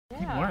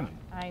Good morning.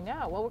 I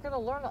know. Well, we're going to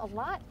learn a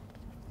lot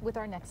with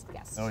our next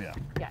guest. Oh, yeah.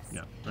 Yes.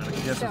 Yeah. Our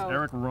next guest is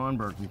Erik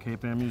Ronnberg from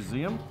Cape Ann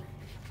Museum.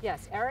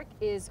 Yes, Erik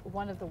is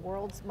one of the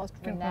world's most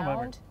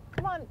renowned.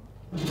 Come on.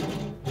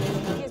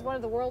 He is one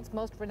of the world's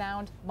most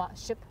renowned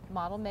ship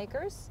model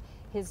makers.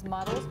 His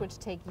models, which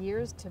take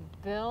years to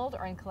build,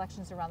 are in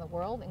collections around the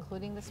world,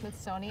 including the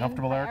Smithsonian.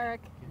 Comfortable, Hi,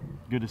 Erik?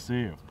 Good to see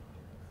you.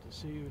 To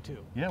see you too.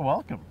 Yeah,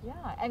 welcome.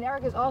 Yeah, and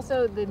Erik is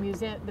also the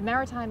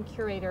Maritime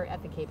Curator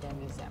at the Cape Ann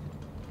Museum.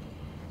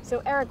 So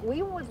Erik,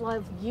 we would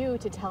love you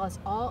to tell us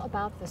all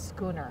about the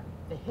schooner,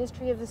 the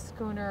history of the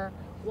schooner,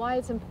 why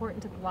it's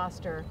important to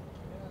Gloucester.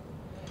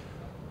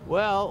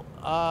 Well,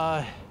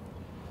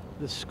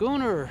 the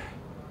schooner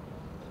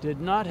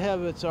did not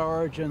have its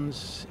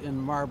origins in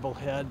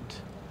Marblehead,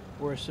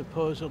 where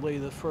supposedly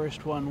the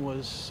first one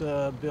was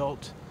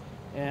built,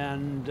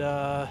 and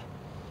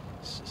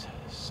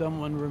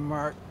someone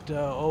remarked,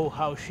 oh,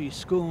 how she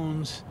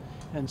scoons,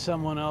 and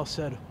someone else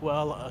said,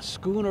 well, a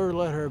schooner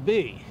let her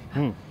be.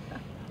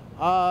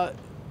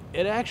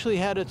 It actually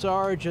had its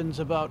origins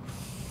about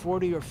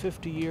 40 or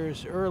 50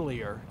 years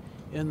earlier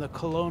in the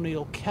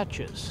colonial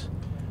ketches,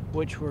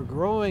 which were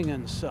growing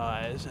in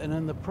size, and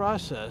in the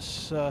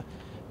process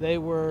they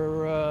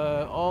were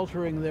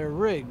altering their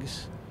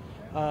rigs,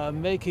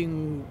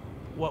 making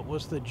what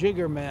was the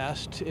jigger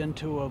mast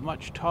into a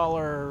much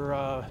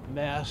taller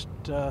mast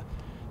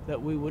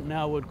that we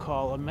now would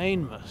call a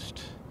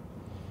mainmast.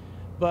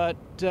 But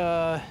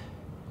they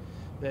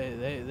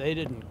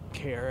didn't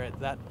care at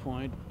that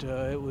point.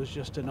 It was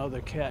just another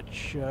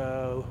ketch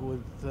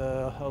with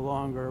a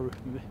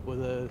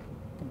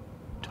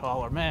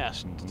taller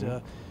mast.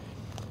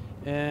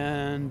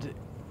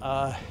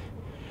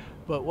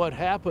 But what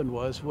happened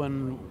was,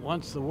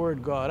 once the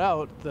word got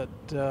out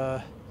that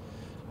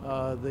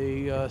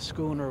the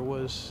schooner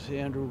was,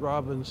 Andrew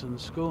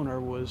Robinson's schooner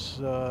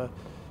was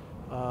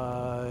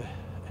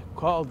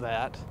called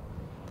that,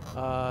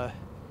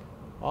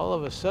 all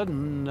of a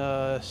sudden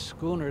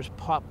schooners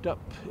popped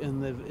up in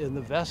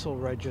the vessel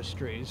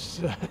registries.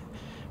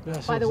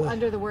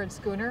 Under the word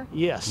schooner?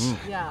 Yes.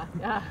 Yeah,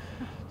 yeah.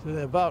 So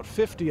about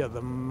 50 of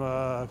them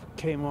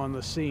came on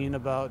the scene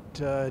about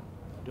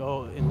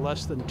in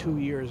less than 2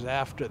 years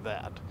after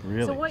that.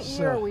 Really? So what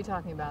year are we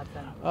talking about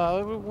then?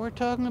 We're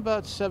talking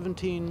about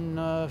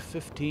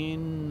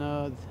 1715,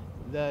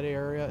 that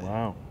area.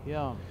 Wow.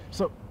 Yeah.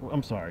 So,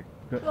 I'm sorry.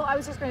 Well, I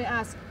was just going to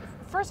ask,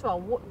 first of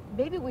all,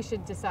 maybe we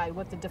should decide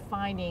what the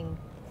defining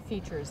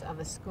features of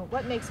a schooner,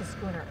 what makes a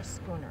schooner a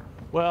schooner?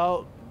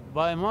 Well,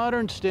 by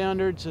modern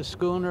standards, a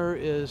schooner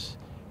is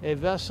a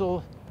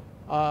vessel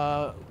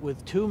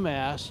with two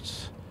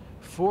masts,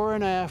 fore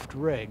and aft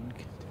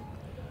rigged,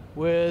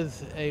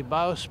 with a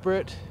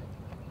bowsprit,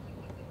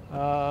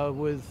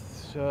 with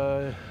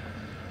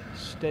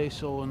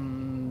staysail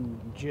and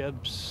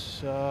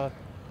jibs, a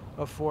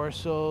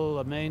foresail,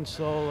 a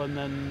mainsail, and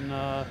then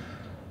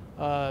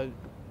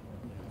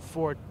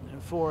fore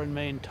and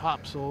main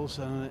topsails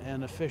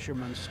and a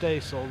fisherman's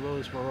staysail.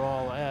 Those were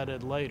all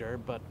added later,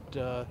 but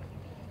that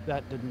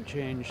didn't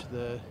change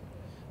the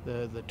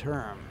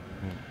term.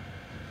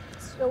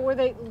 So were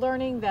they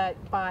learning that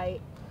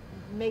by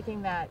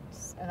making that,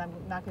 and I'm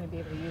not going to be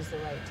able to use the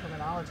right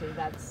terminology,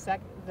 that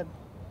the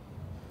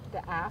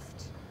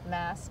aft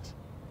mast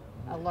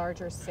a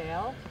larger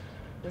sail,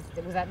 was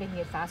that making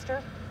it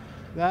faster?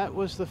 That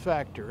was the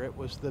factor. It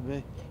was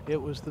the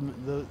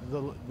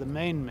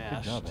main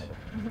mast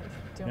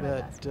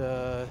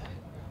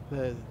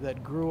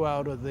that grew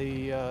out of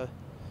the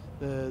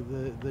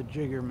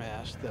jigger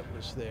mast that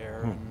was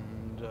there,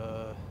 and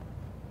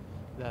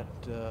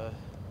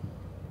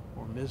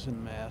or mizzen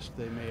mast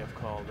they may have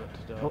called it.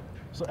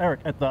 So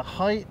Erik, at the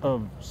height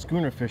of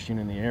schooner fishing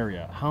in the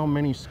area, how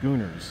many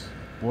schooners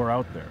were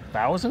out there?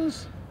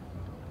 Thousands?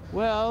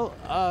 Well,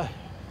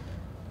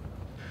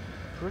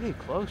 pretty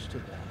close to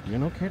that. You're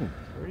no kidding.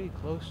 Pretty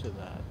close to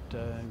that.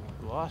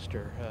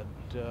 Gloucester had,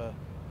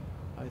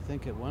 I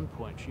think at one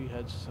point she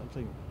had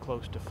something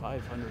close to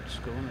 500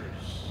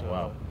 schooners.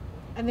 Wow.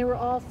 And they were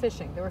all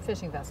fishing. They were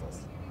fishing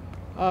vessels.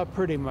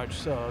 Pretty much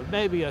so.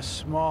 Maybe a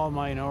small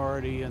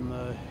minority in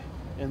the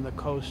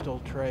coastal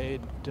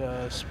trade,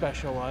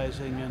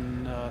 specializing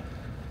in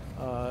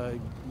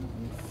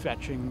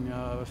fetching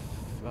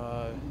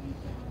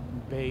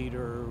bait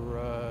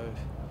or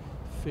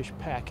fish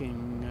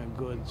packing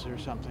goods or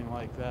something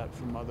like that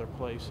from other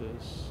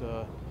places.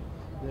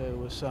 There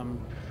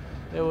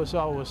was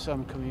always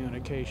some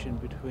communication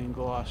between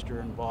Gloucester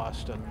and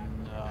Boston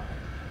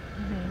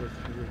with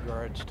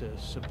regards to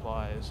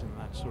supplies and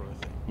that sort of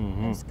thing.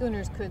 And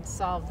schooners could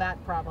solve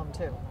that problem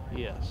too.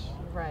 Yes.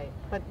 Right,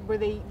 but were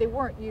they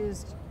weren't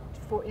used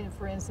for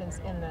instance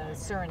in the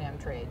Suriname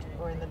trade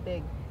or in the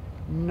big.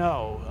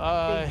 No.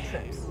 Big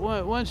trips.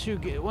 Once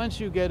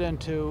you get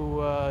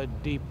into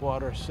deep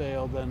water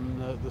sail,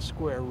 then the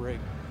square rig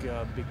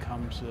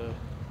becomes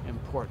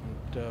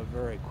important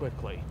very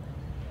quickly.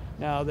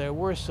 Now there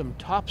were some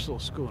topsail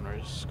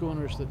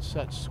schooners that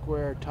set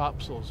square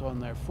topsails on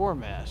their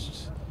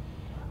foremasts.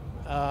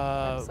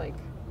 That's like.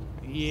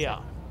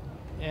 Yeah.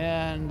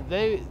 and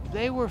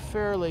they were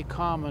fairly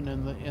common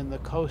in the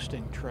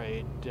coasting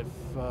trade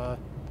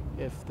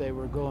if they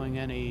were going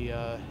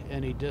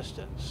any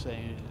distance,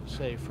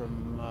 say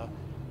from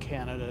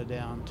Canada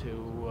down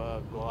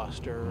to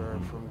Gloucester, or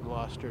from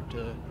Gloucester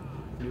to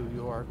New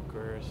York,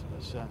 or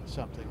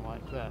something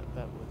like that.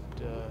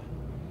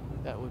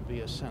 That would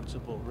be a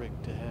sensible rig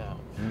to have.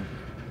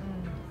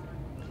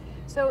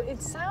 So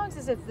it sounds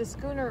as if the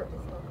schooner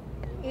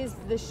is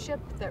the ship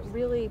that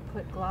really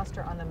put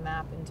Gloucester on the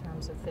map in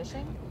terms of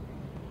fishing?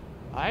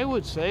 I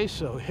would say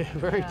so,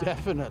 very Yeah.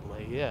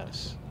 definitely,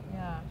 yes.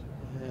 Yeah.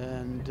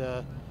 And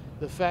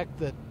the fact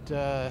that,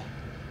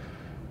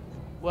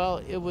 well,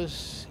 it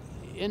was,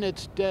 in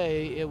its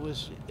day, it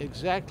was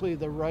exactly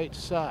the right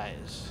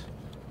size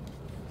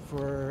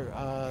for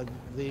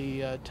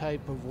the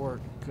type of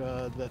work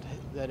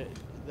that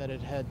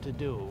it had to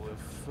do.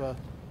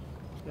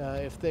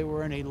 If they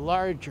were any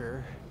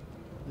larger,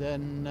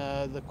 then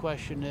the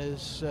question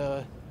is,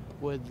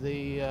 would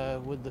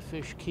the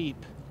fish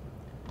keep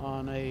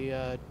on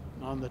the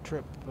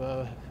trip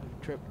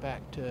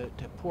back to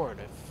port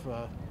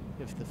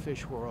if the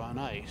fish were on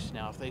ice?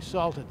 Now, if they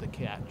salted the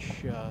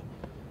catch,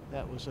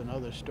 that was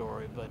another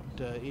story. But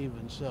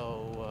even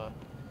so,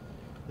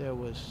 there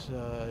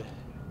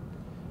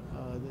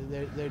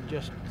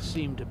just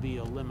seemed to be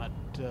a limit,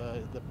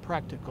 the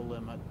practical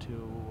limit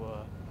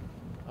to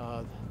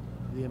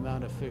the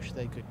amount of fish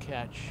they could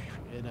catch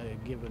in a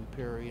given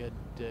period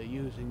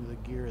using the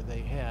gear they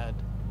had,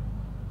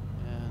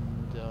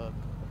 and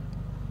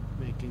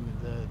making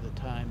the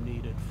time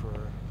needed for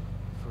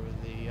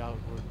the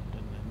outward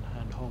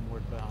and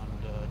homeward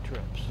bound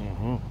trips.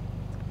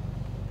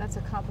 That's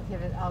a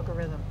complicated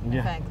algorithm,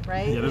 Yeah. I think,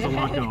 right? Yeah, there's a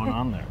lot going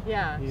on there.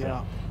 Yeah.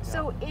 Yeah.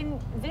 So in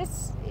the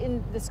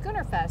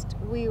Schooner Fest,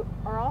 we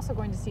are also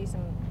going to see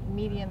some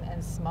medium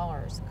and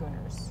smaller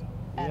schooners.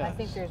 And I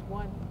think Yes. there's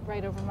one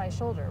right over my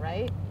shoulder,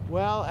 right?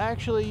 Well,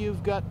 actually,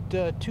 you've got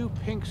two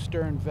pink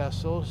stern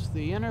vessels.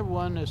 The inner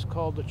one is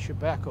called a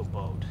tobacco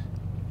boat.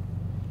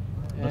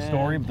 The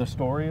story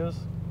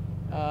is?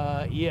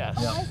 Yes.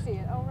 Oh, I see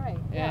it. Oh, right.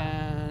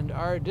 Yeah. And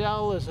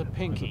Ardell is a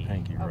pinky. There's a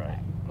pinky, Okay. right.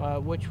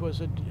 Which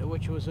was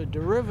a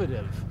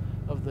derivative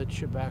of the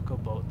tobacco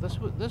boat. This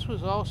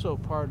was also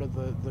part of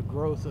the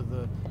growth of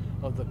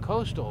the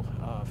coastal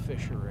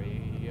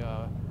fishery,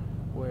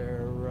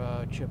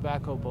 where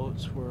tobacco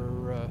boats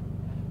were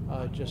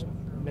just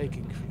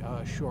making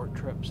short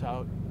trips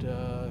out,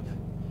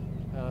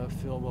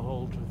 fill the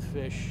holds with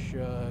fish,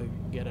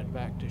 get it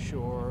back to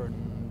shore,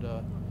 and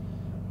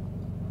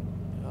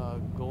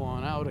go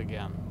on out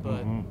again.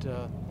 But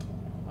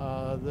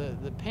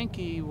the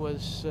pinky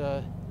was.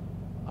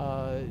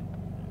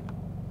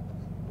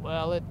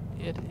 Well,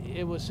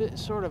 it was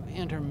sort of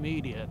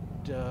intermediate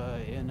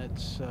in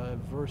its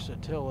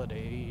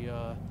versatility,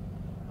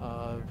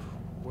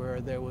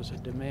 where there was a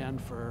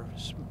demand for,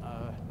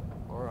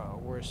 or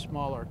where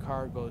smaller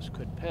cargoes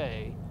could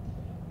pay,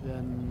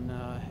 then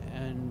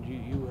and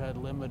you had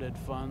limited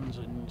funds,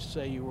 and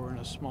say you were in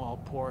a small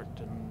port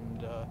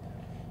and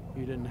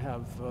you didn't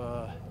have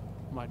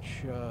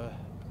much of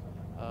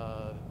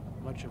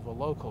a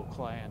local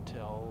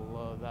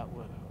clientele that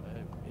was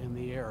in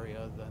the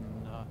area, then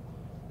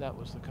that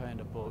was the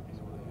kind of boat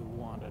you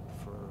wanted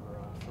for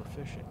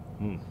fishing.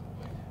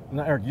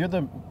 Now, Eric, you're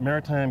the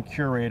Maritime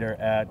Curator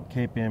at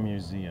Cape Ann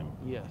Museum.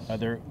 Yes.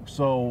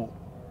 So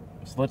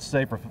let's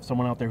say for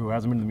someone out there who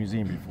hasn't been to the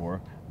museum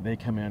before, they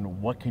come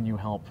in, what can you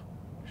help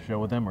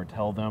show them or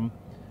tell them?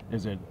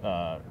 Is it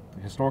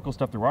historical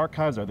stuff through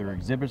archives? Are there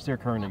exhibits there,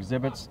 current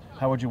exhibits?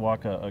 How would you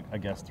walk a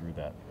guest through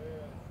that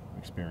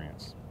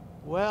experience?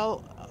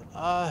 Well,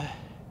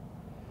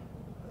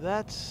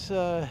 that's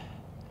an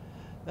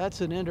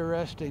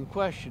interesting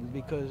question,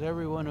 because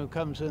everyone who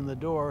comes in the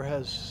door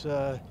has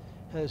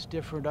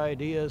different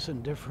ideas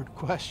and different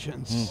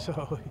questions.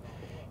 So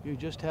you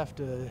just have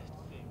to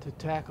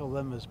tackle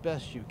them as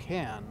best you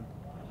can.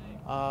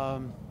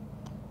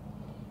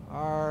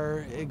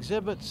 Our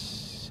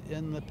exhibits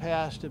in the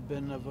past have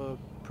been of a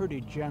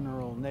pretty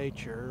general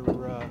nature.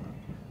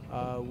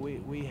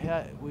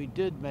 We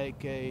did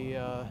make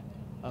a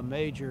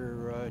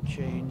major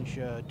change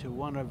to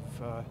one of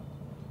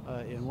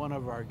in one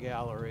of our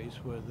galleries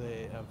with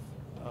a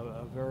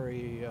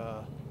very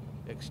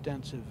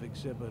extensive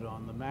exhibit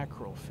on the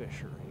mackerel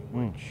fishery,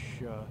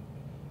 which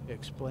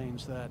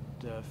explains that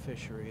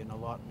fishery in a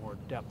lot more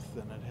depth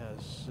than it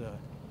has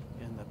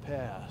in the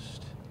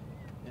past.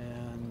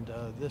 And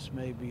this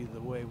may be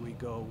the way we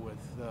go with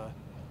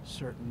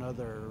certain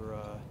other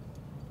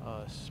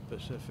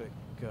specific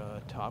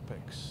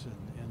topics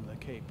in the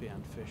Cape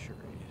Ann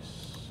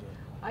fisheries.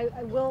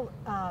 I will,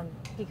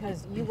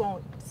 because you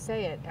won't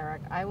say it,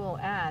 Eric, I will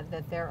add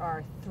that there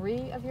are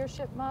 3 of your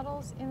ship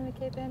models in the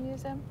Cape Ann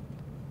Museum.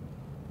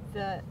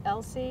 The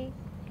Elsie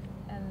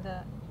and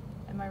the,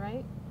 am I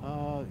right?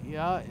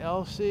 Yeah,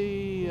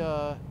 Elsie.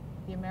 The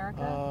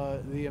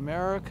America? The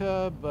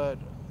America, but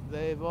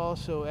they've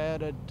also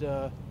added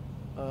a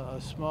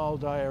small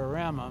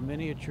diorama,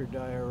 miniature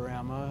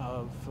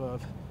diorama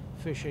of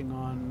fishing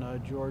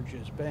on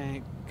George's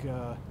Bank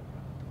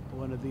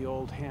one of the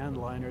old hand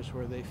liners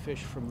where they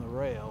fish from the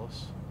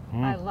rails.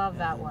 I love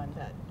that one.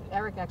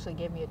 Eric actually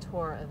gave me a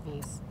tour of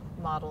these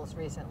models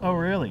recently. Oh,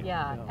 really?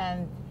 Yeah,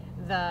 and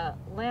the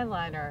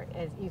landliner,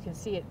 you can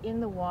see it in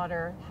the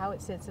water, how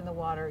it sits in the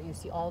water. You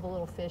see all the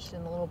little fish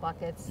in the little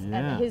buckets.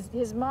 Yeah. And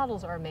his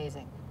models are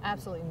amazing,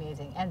 absolutely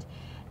amazing. And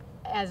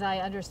as I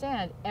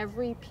understand,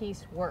 every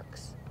piece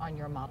works on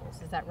your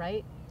models. Is that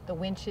right? The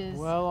winches?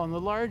 Well, on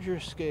the larger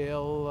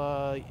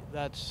scale,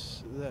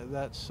 that's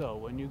so.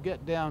 When you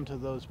get down to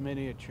those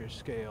miniature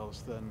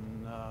scales,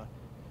 then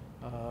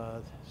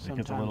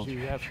sometimes you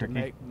have to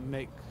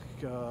make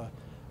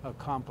a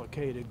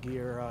complicated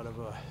gear out of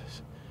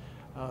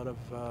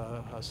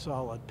a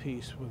solid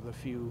piece with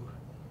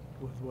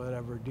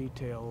whatever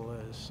detail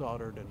is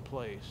soldered in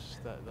place,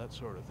 that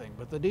sort of thing.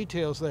 But the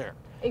detail's there.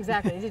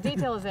 Exactly, the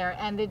detail is there,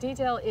 and the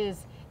detail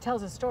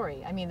tells a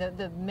story. I mean,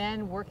 the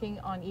men working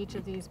on each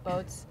of these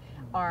boats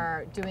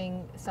are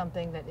doing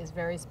something that is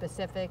very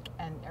specific,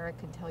 and Eric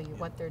can tell you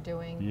what they're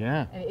doing.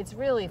 Yeah. And it's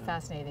really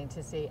fascinating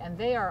to see, and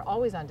they are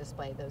always on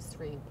display, those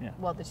three, Yeah.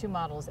 well, the two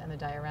models and the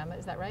diorama,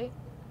 is that right?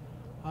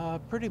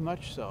 Pretty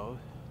much so.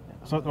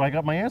 So I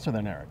got my answer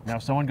then, Eric. Now,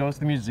 if someone goes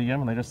to the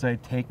museum and they just say,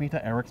 take me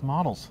to Eric's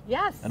models.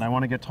 Yes. And I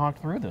want to get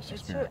talked through this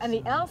It's true, experience. and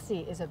the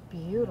Elsie is a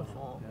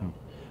beautiful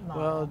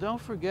model. Well,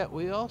 don't forget,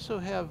 we also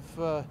have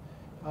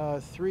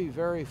three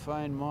very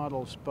fine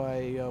models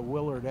by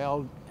Willard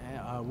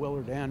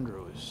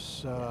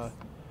Andrews.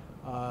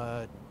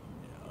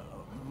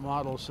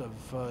 Models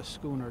of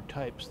schooner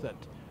types that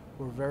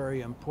were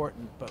very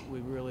important, but we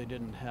really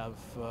didn't have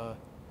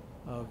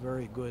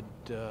very good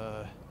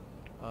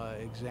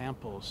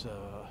examples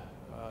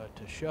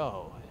to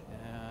show,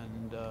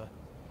 and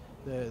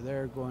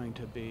they're going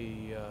to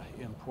be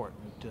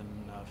important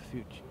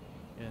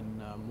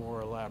in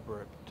more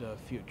elaborate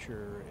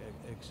future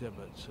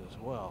exhibits as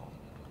well.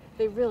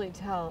 They really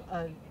tell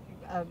a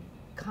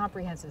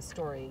comprehensive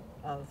story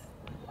of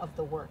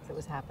the work that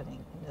was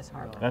happening in this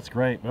harbor. That's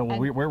great. Well,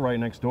 we're right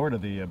next door to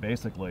the,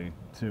 basically,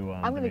 to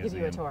I'm going to the give you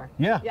a museum. tour.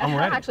 Yeah, I'm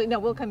ready. Actually, no,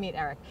 we'll come meet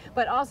Eric.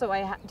 But also,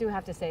 I do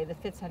have to say, the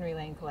Fitzhenry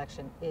Lane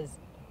collection is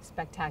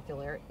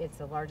spectacular. It's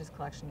the largest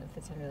collection of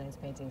Fitzhenry Lane's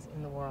paintings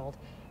in the world,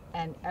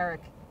 and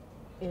Eric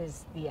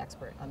is the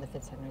expert on the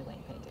Fitzhenry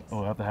Lane paintings. Oh,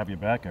 we'll have to have you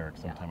back, Eric,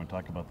 sometime and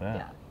talk about that.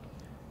 Yeah.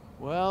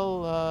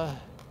 Well,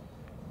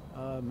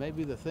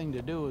 maybe the thing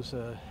to do is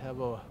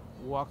have a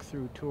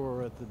walk-through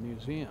tour at the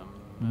museum.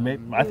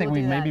 I think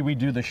maybe that. we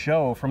do the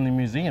show from the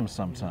museum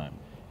sometime.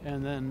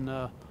 And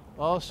then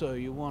also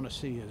you want to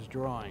see his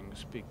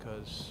drawings,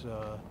 because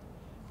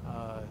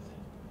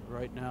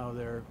right now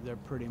they're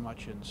pretty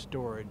much in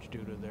storage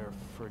due to their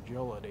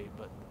fragility,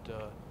 but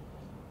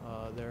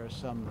there are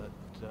some that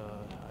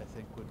I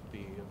think would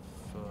be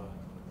of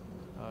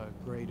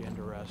great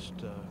interest,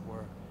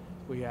 where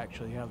we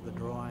actually have the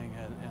drawing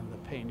and the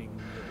painting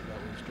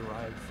that was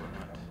derived from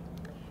it.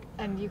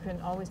 And you can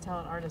always tell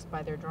an artist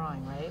by their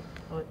drawing, right?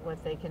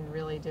 What they can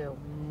really do.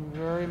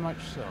 Very much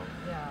so.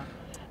 Yeah.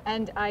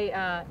 And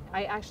I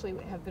actually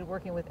have been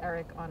working with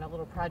Eric on a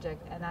little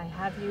project, and I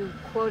have you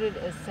quoted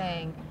as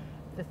saying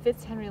the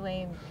Fitzhenry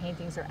Lane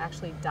paintings are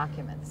actually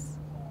documents.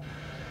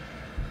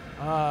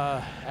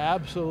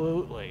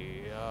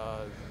 Absolutely.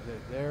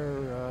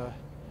 They're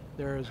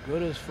as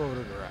good as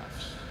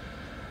photographs.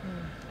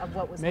 Of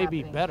what was Maybe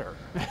happening. better.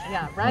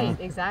 Yeah, right,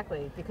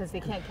 exactly, because they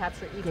can't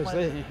capture each one.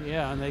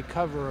 And they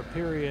cover a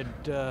period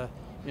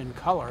in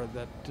color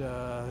that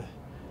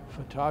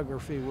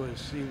photography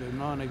was either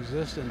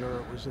non-existent or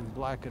it was in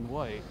black and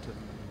white. And,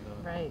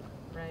 Right.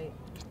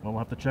 Well, we'll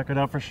have to check it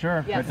out for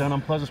sure. Yes. Right down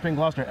on Pleasant Street,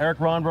 Gloucester. Eric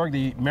Ronnberg,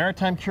 the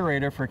Maritime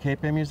Curator for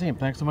Cape Bay Museum.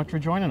 Thanks so much for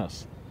joining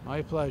us.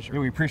 my pleasure. Yeah,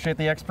 we appreciate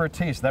the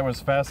expertise. That was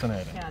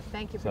fascinating. Yeah,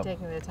 thank you for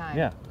taking the time.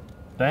 Yeah,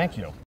 thank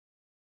you.